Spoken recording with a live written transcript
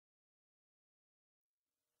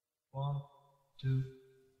1, 2,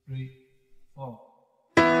 3, 4.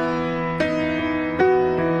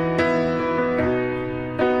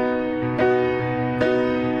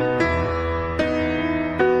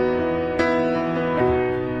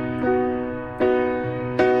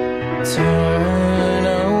 Turn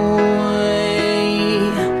away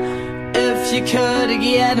if you could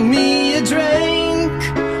get me a drink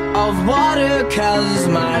of water, 'cause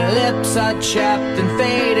my lips are chapped and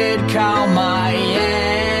faded. Call my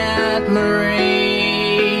Aunt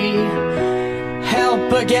Marie.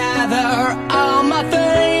 Help her gather all my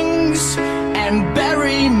things and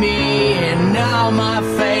bury me in all my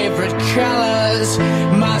favorite colors.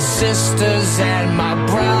 My sisters and my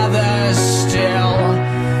brothers still.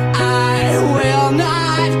 I will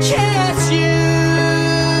not kiss you,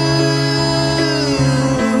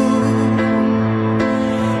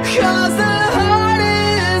 'cause the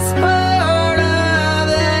hardest part of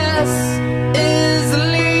this is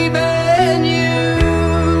leaving you.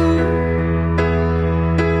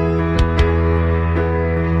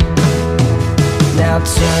 Now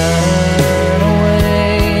turn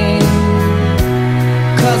away,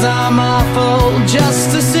 'cause I'm awful just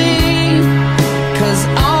to see, 'cause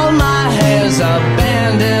all my hair's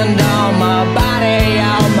abandoned on my body,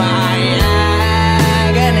 all my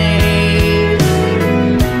agony.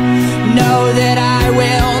 Know that I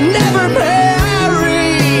will never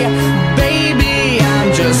marry, baby, I'm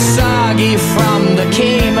just soggy from the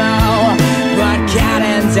chemo, but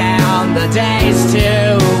counting down the days to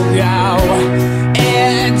go.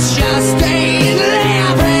 It just ain't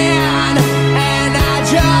living, and I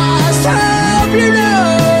just hope you know.